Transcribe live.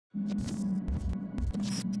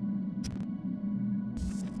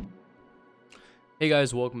Hey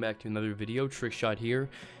guys, welcome back to another video. Trickshot here,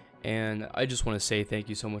 and I just want to say thank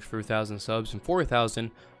you so much for 1,000 subs, and for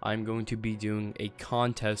 1,000 I'm going to be doing a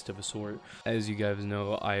contest of a sort. As you guys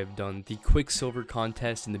know, I have done the Quicksilver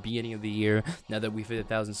contest in the beginning of the year. Now that we've hit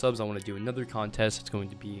 1,000 subs, I want to do another contest. It's going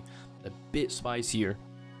to be a bit spicier.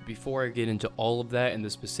 Before I get into all of that and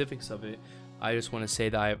the specifics of it, I just want to say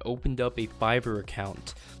that I have opened up a Fiverr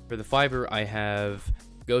account. For the Fiverr, I have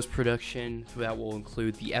Ghost production, so that will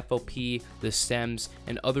include the FLP, the stems,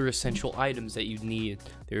 and other essential items that you need.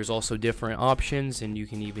 There's also different options, and you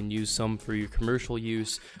can even use some for your commercial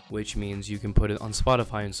use, which means you can put it on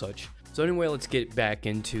Spotify and such. So anyway, let's get back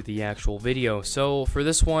into the actual video. So for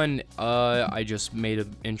this one, I just made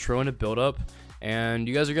an intro and a build-up, and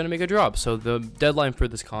you guys are going to make a drop. So the deadline for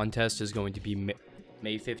this contest is going to be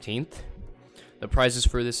May 15th. The prizes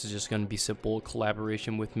for this is just going to be simple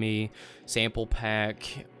collaboration with me, sample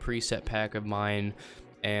pack, preset pack of mine,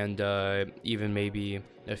 and even maybe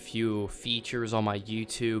a few features on my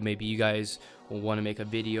YouTube. Maybe you guys will want to make a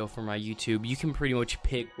video for my YouTube. You can pretty much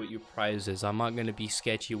pick what your prize is. I'm not going to be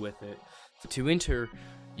sketchy with it. To enter,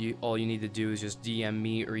 all you need to do is just DM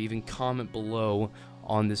me or even comment below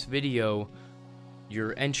on this video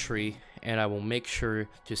your entry, and I will make sure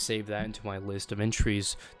to save that into my list of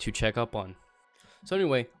entries to check up on. So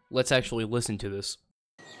anyway, let's actually listen to this.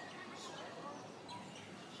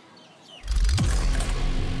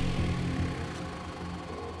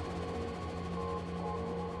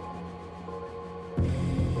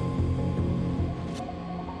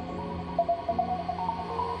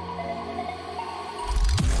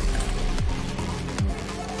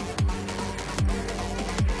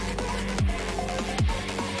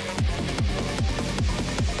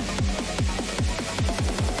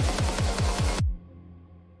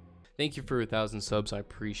 Thank you for 1,000 subs, I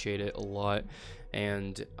appreciate it a lot,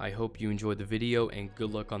 and I hope you enjoyed the video, and good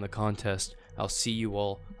luck on the contest. I'll see you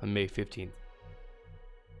all on May 15th.